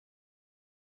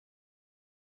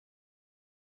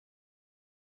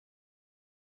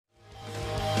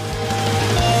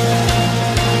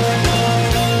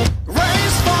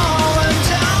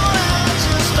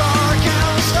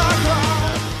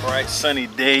sunny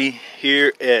day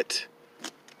here at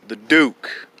the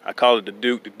Duke. I call it the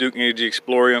Duke Energy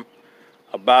Explorium.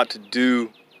 About to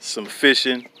do some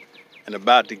fishing and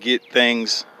about to get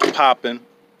things popping,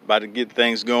 about to get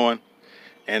things going.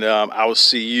 And I will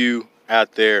see you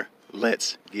out there.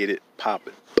 Let's get it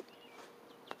popping.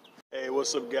 Hey,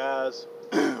 what's up, guys?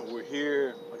 We're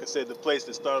here, like I said, the place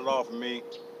that started off for me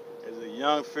as a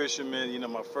young fisherman. You know,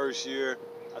 my first year,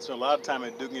 I spent a lot of time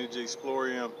at Duke Energy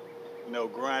Explorium, you know,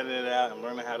 grinding it out and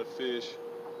learning how to fish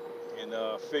and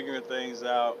figuring things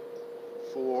out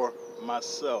for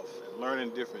myself and learning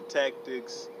different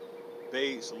tactics,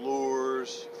 baits,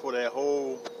 lures for that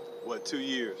whole, 2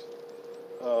 years.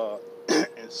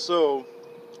 And so,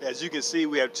 as you can see,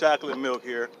 we have chocolate milk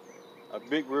here, a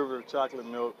big river of chocolate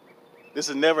milk. This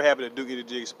has never happened at Duke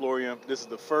Energy Explorium. This is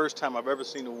the first time I've ever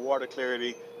seen the water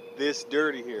clarity this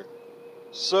dirty here.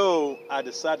 So I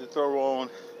decided to throw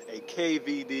on a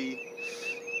KVD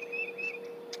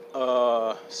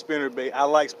spinner bait. I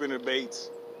like spinner baits.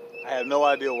 I have no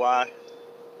idea why.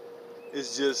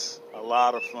 It's just a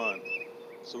lot of fun.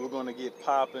 So we're gonna get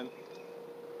popping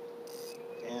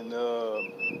and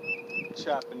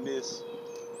chopping this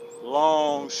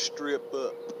long strip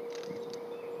up.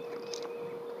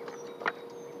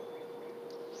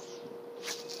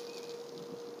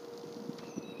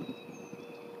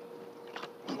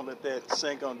 I'm gonna let that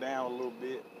sink on down a little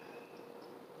bit.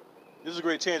 This is a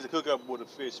great chance to cook up with a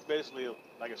fish, especially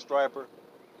like a striper,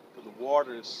 because the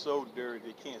water is so dirty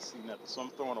they can't see nothing. So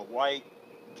I'm throwing a white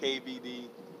KVD,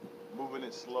 moving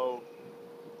it slow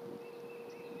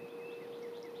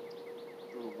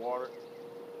through the water.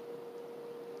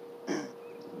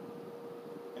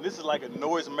 And this is like a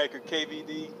noisemaker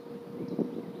KVD.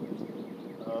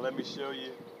 Let me show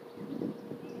you.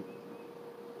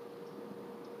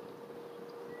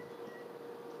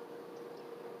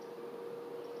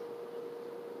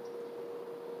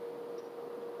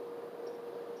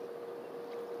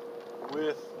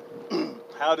 With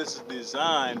how this is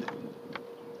designed,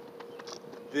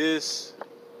 this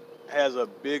has a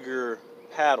bigger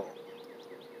paddle.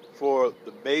 For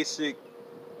the basic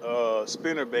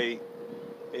spinner bait,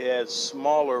 it has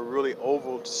smaller, really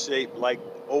oval shaped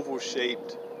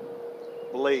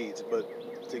blades.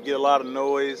 But to get a lot of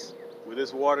noise with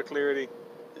this water clarity,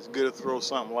 it's good to throw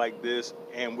something like this,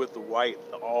 and with the white,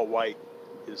 the all white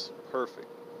is perfect.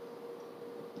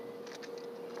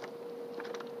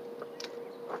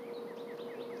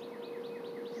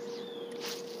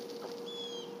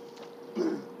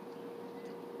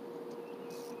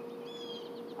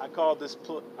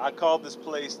 I call this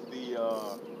place the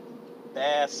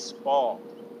Bass Spa,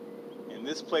 and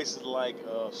this place is like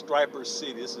Striper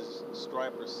City. This is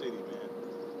Striper City, man.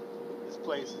 This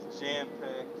place is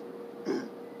jam-packed, and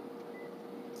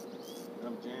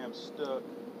I'm jam-stuck.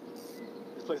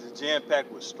 This place is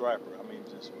jam-packed with striper. I mean,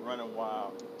 just running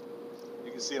wild.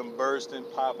 You can see them bursting,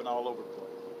 popping all over the place.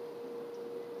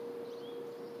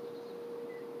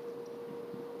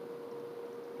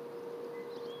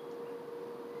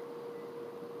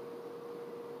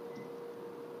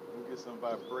 Get some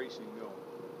vibration going.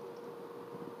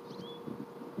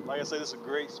 Like I said, this is a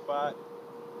great spot,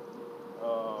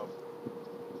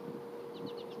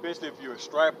 especially if you're a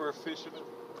striper fisherman.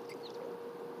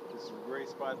 This is a great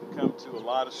spot to come to. A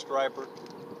lot of striper.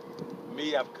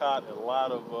 Me, I've caught a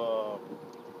lot of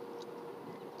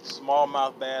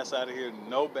smallmouth bass out of here.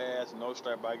 No bass, no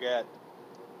striper. I got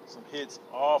some hits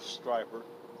off striper.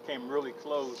 Came really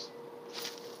close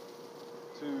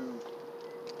to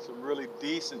some really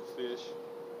decent fish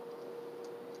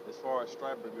as far as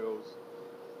striper goes.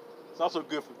 It's also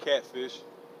good for catfish,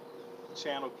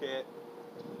 channel cat,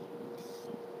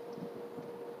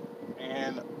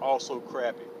 and also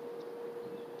crappie.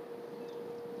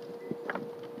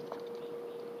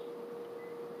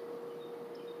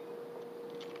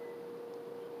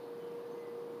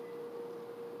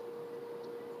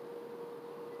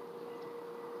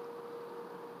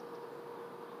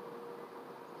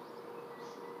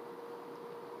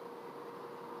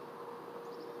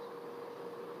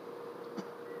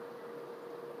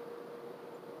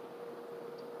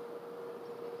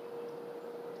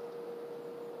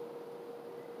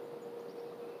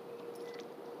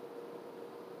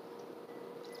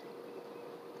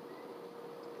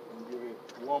 Give it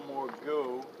one more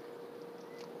go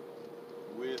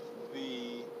with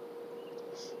the,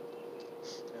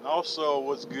 and also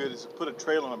what's good is to put a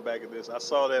trailer on the back of this. I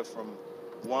saw that from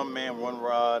One Man, One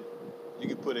Rod. You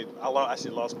can put I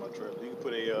actually lost my trailer. You can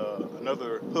put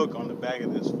another hook on the back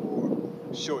of this for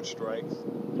short strikes.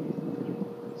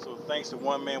 So thanks to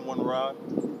One Man, One Rod.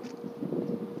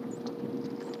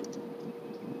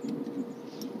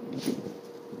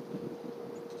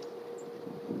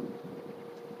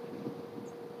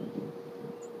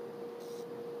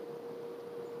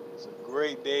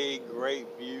 great day, great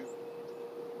view.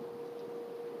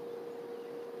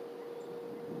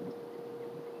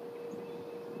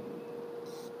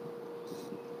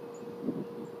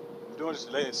 I'm doing this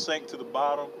to let it sink to the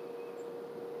bottom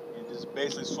and just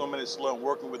basically swimming it slow and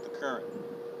working with the current.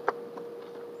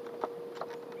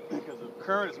 Because the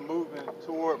current is moving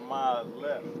toward my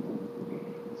left.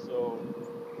 So I'm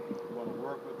going to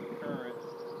work with the current.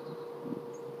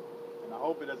 And I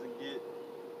hope it doesn't get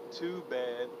too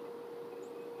bad.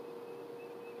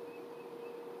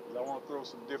 Because I want to throw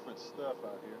some different stuff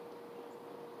out here.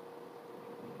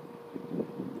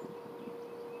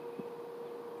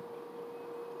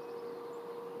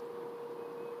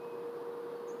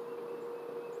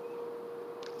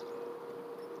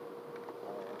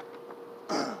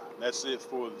 That's it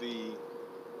for the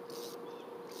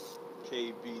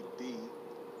KVD.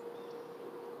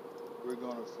 We're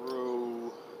gonna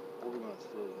throw, what we're gonna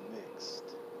throw next?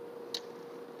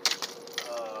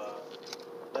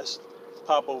 Let's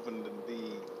pop open the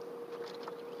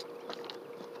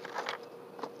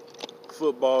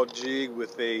football jig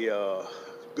with a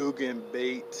Guggen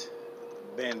bait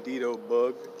bandito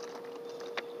bug.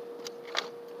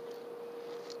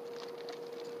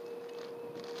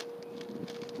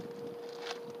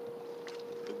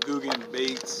 The Guggen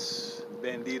baits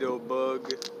bandito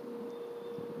bug,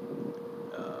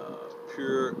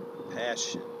 pure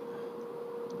passion,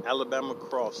 Alabama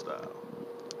cross style.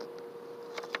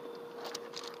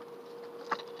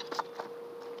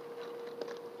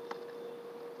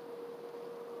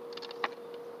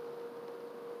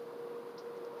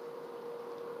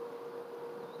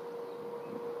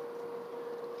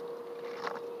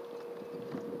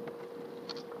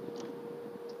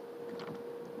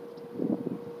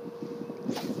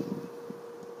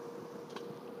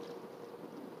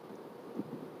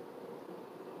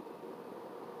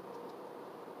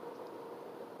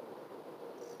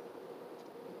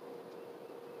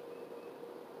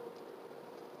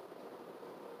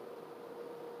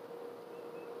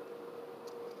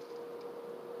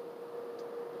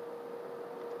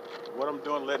 What I'm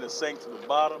doing, letting it sink to the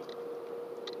bottom,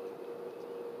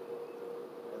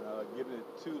 and giving it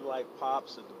 2 light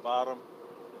pops at the bottom,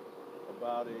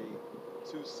 about a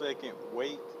 2-second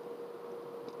wait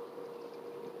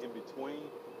in between,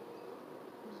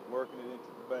 just working it into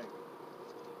the bank.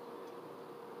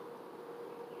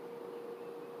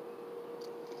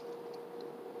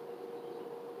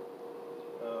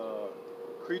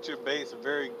 Creature baits are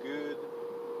very good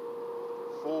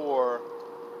for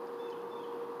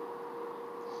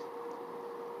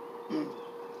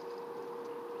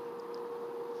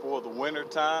the winter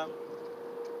time,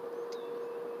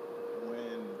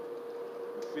 when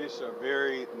the fish are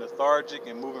very lethargic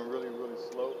and moving really, really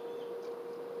slow.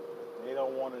 They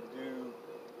don't want to do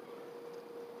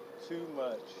too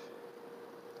much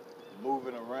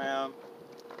moving around.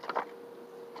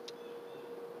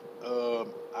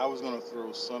 I was gonna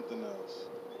throw something else.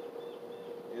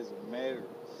 As a matter of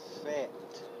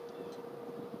fact,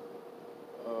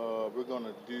 we're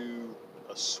gonna do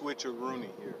a switcheroonie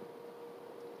here,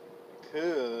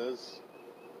 because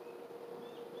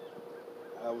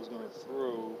I was gonna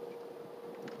throw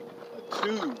a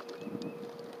tube.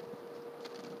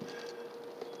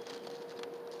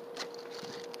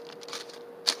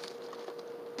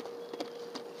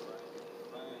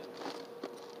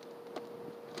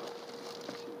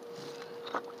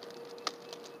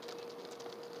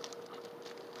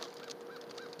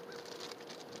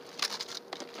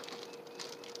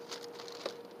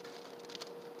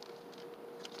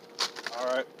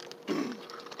 Alright,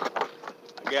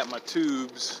 I got my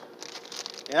tubes,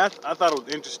 and I thought it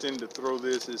was interesting to throw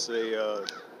this. It's a,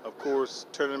 of course,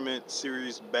 Tournament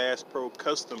Series Bass Pro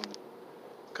custom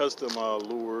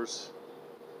lures.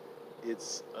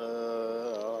 It's,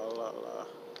 okay,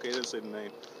 it doesn't say the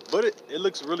name, but it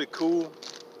looks really cool.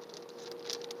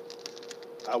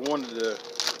 I wanted to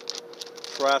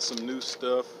try some new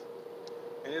stuff,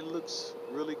 and it looks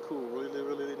really cool,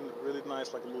 really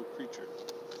nice, like a little creature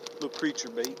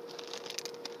bait.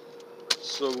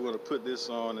 So we're gonna put this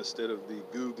on instead of the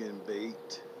Guggen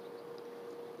bait.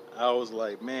 I was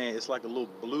like, man, it's like a little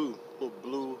blue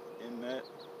in that.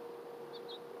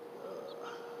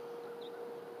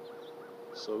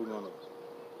 So we're gonna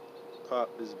pop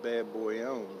this bad boy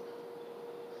on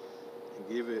and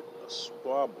give it a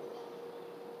squabble.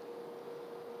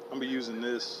 I'm gonna be using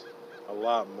this a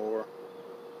lot more.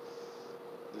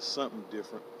 Just something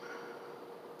different.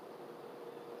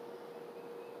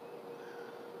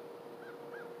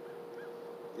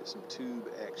 Get some tube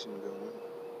action going.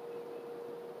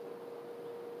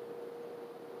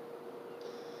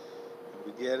 And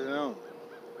we got it on.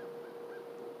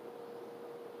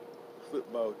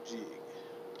 football jig.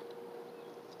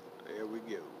 There we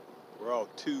go. We're all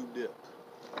tubed up.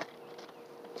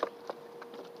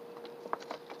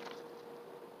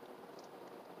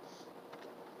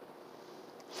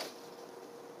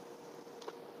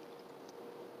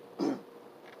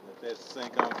 Let that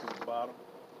sink onto the bottom.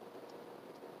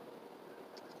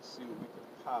 See what we can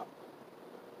pop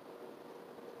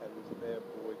out of this bad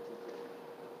boy today.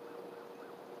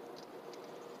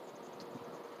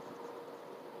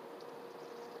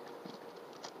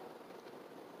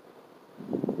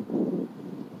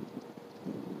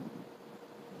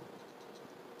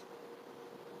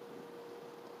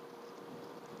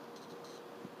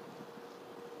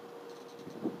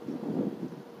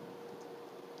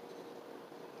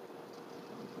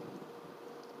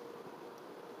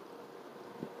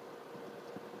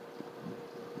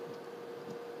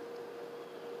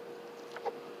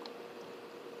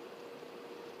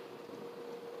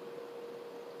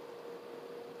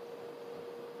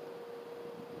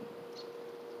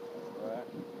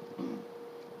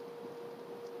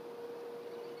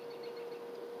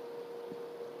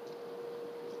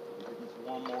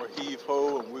 One more heave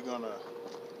ho and we're gonna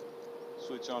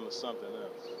switch on to something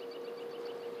else.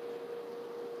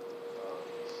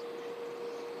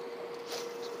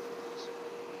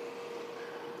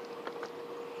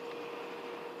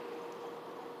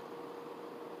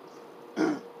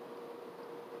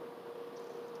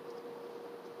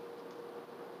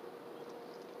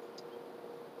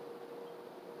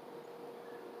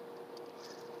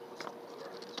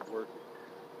 It's working.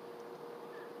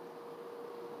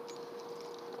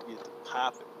 Get to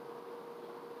pop it.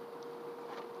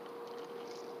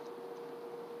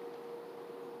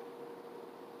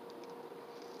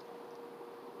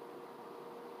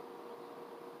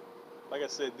 Like I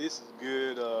said, this is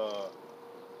good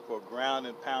for a ground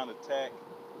and pound attack.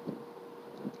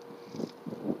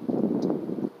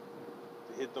 To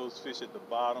hit those fish at the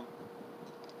bottom.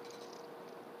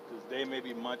 Because they may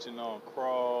be munching on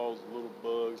crawls, little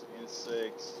bugs,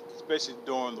 insects, especially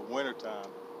during the winter time.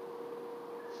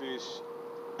 Fish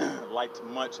like to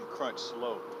munch and crunch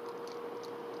slow.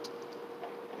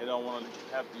 They don't want to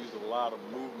have to use a lot of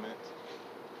movement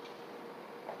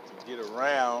to get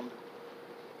around.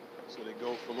 So they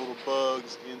go for little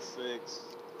bugs, insects,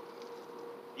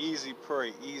 easy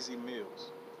prey, easy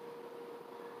meals.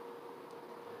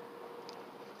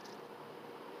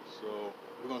 So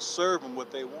we're going to serve them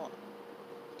what they want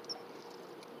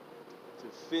to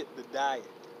fit the diet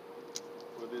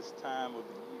for this time of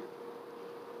the year.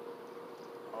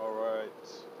 All right,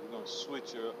 we're going to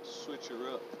switch her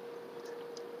up.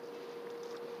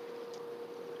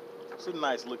 It's a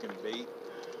nice looking bait.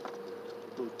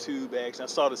 Little tube action. I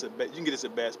saw this at, you can get this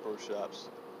at Bass Pro Shops.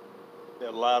 They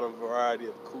have a lot of variety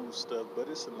of cool stuff, but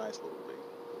it's a nice little bait.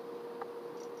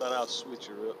 Thought I'll switch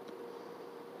her up.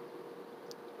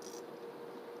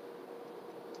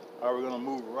 All right, we're gonna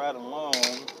move right along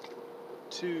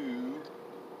to,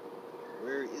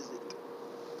 where is it?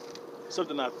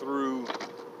 Something I threw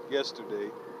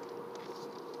yesterday.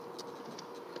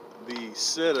 The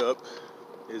setup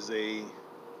is a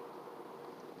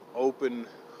open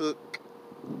hook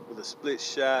with a split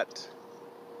shot,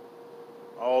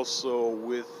 also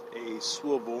with a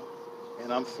swivel,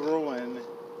 and I'm throwing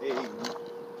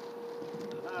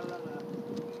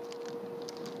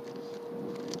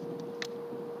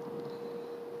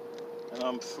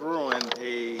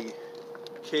a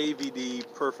KVD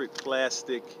Perfect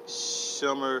Plastic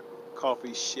Summer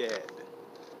Coffee Shad.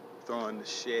 Throwing the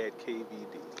Shad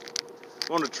KVD.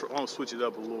 I want to switch it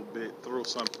up a little bit, throw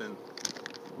something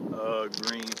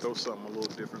green, throw something a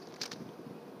little different.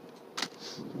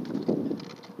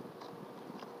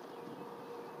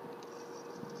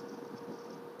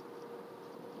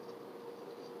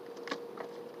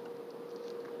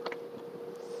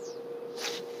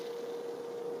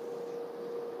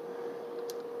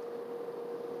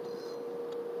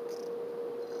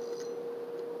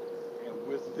 And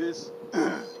with this,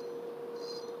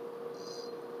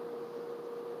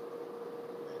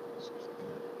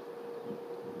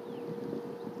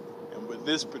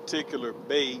 this particular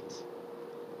bait,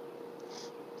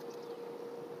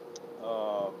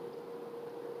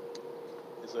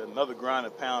 is another grind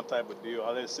and pound type of deal.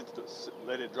 I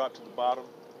let it drop to the bottom,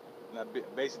 and I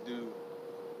basically do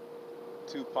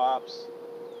 2 pops,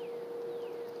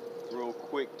 real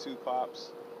quick 2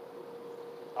 pops.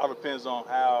 All depends on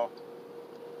how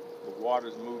the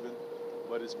water's moving,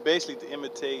 but it's basically to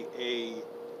imitate a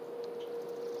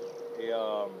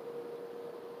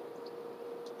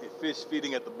fish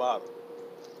feeding at the bottom.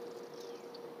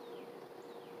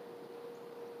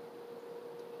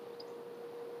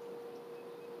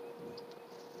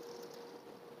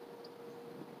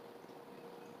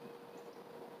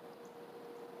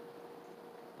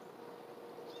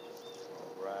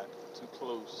 side, too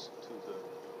close to the,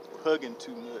 we're hugging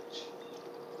too much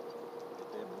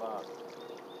at that bottom.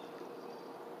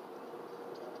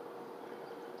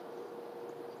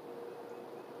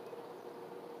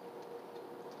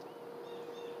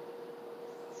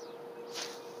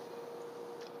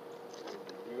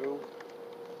 There we go.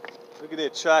 Look at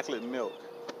that chocolate milk.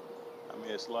 I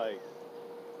mean, it's like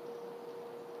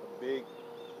a big,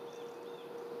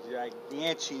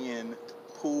 gigantian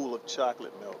pool of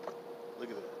chocolate milk. Look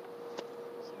at that.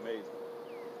 It's amazing.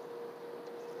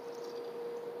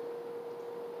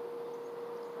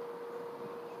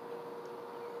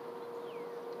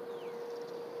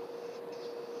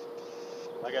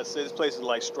 Like I said, this place is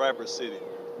like Striper City.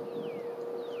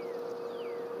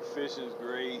 The fishing's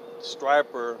great.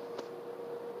 Striper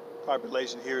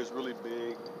population here is really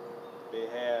big. They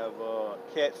have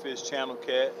catfish, channel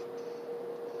cat,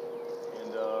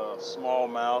 and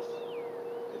smallmouth.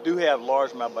 They do have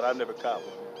largemouth, but I've never caught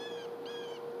one.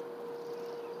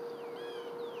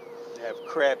 They have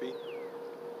crappie.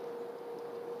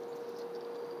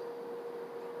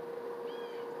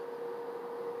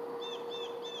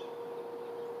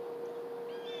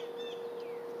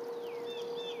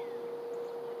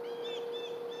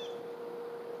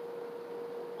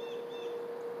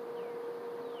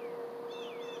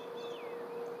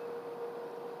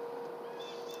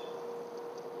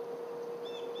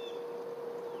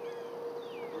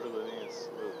 Reel it in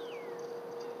slow.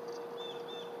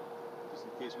 Just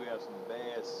in case we have some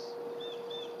bass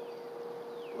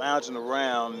lounging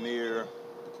around near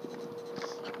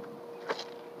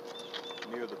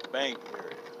the bank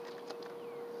area.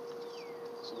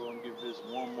 So we're gonna give this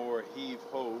one more heave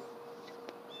ho.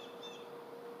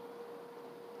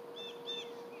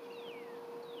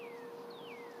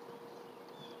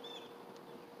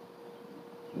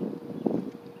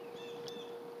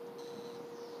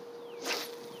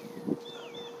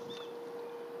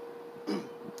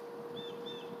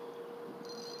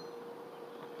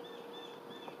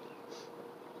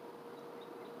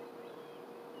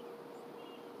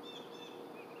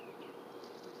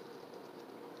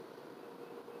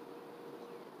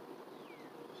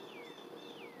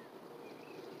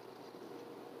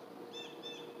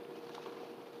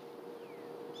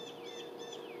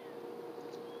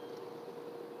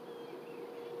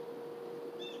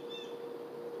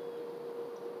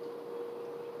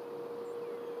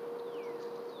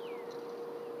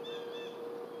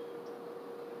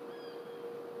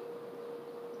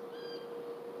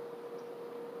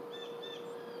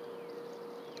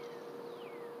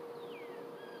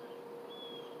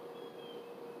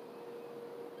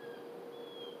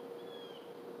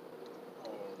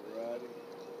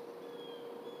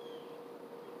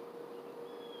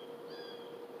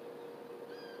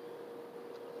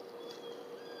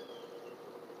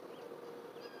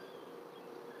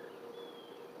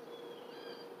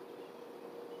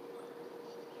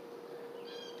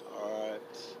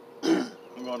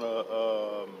 I'm gonna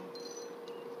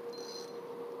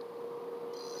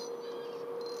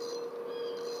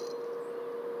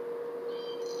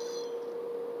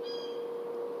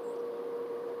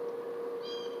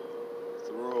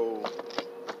throw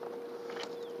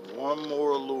one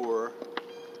more lure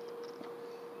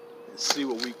and see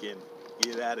what we can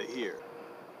get out of here.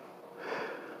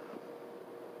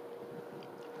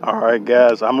 All right,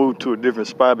 guys, I moved to a different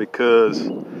spot because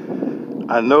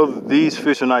I know that these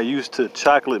fish are not used to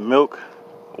chocolate milk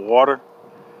water,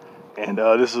 and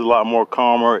this is a lot more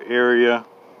calmer area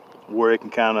where it can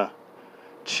kind of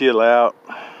chill out.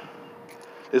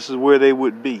 This is where they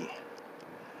would be,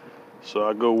 so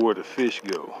I go where the fish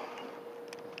go.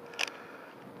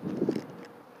 I'm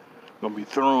gonna be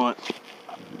throwing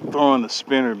the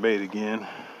spinner bait again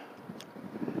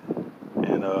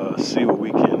and see what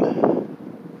we can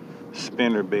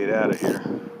spinner bait out of here.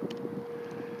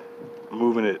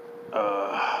 Moving it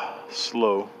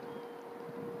slow.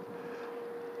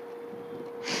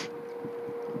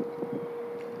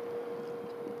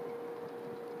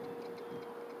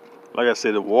 Like I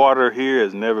said, the water here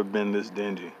has never been this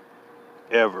dingy,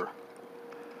 ever.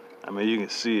 I mean, you can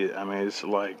see it. I mean, it's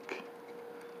like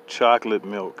chocolate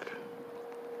milk.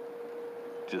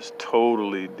 Just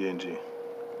totally dingy.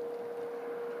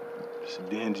 Just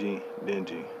dingy,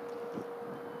 dingy.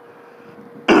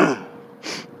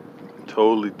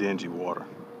 Totally dingy water.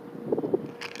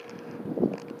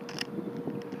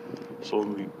 So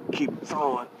we keep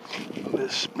throwing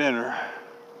this spinner,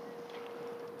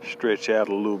 stretch out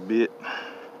a little bit,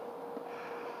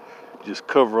 just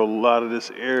cover a lot of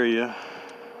this area,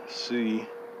 see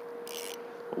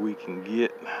what we can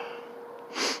get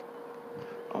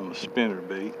on the spinner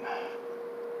bait.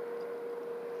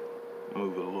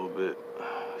 Move it a little bit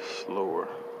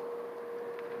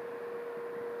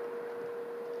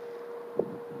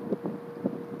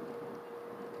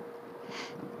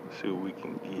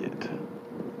can get.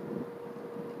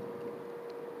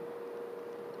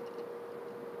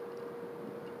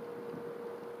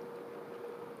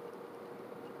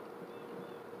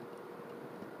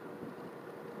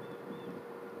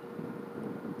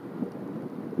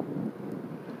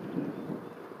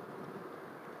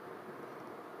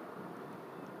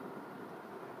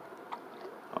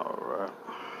 All right.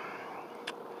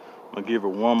 I'm gonna give her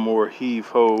one more heave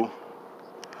ho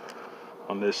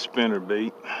on this spinner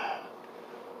bait.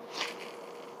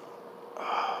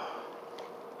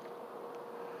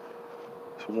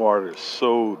 This water is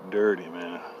so dirty,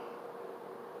 man.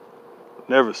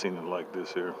 Never seen it like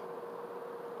this here.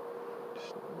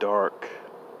 Just dark,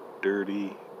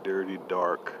 dirty,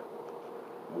 dark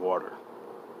water.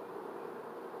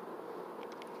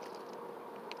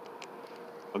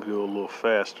 I'll go a little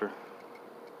faster.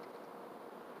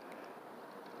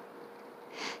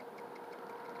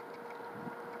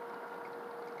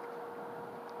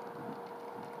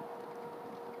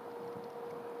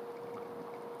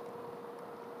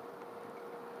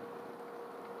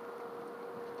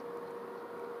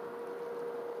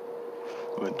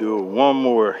 I'm gonna do one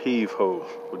more heave ho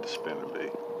with the spinner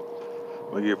bait.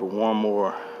 I'm gonna give her one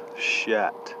more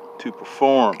shot to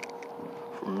perform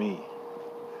for me.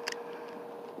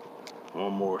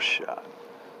 One more shot.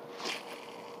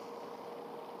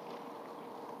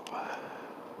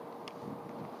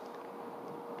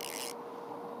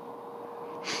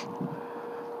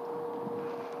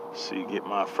 See, get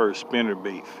my first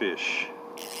spinnerbait fish.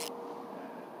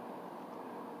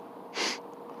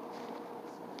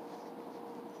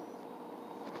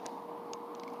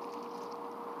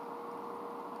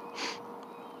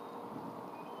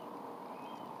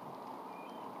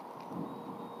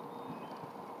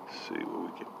 See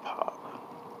what we can pop.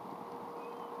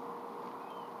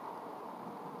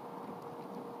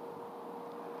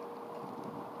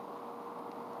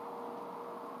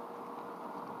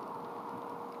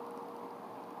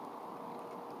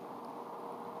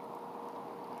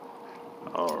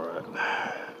 All right.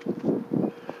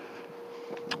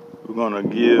 We're gonna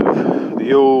give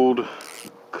the old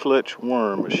clutch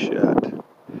worm a shot.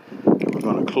 We're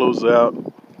gonna close out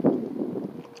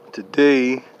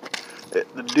today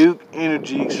at the Duke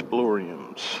Energy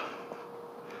Exploriums.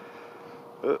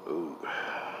 Uh-oh.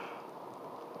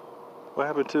 What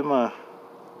happened to my...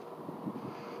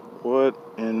 What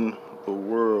in the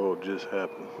world just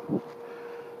happened?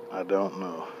 I don't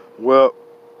know. Well,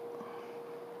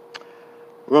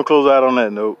 we're gonna close out on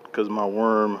that note because my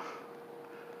worm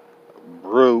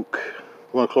broke.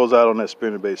 We're gonna close out on that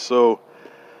spinnerbait. So,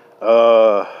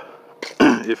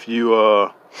 if you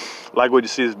like what you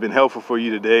see has been helpful for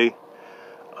you today,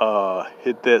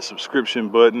 hit that subscription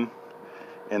button,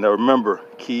 and remember,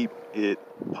 keep it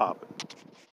popping.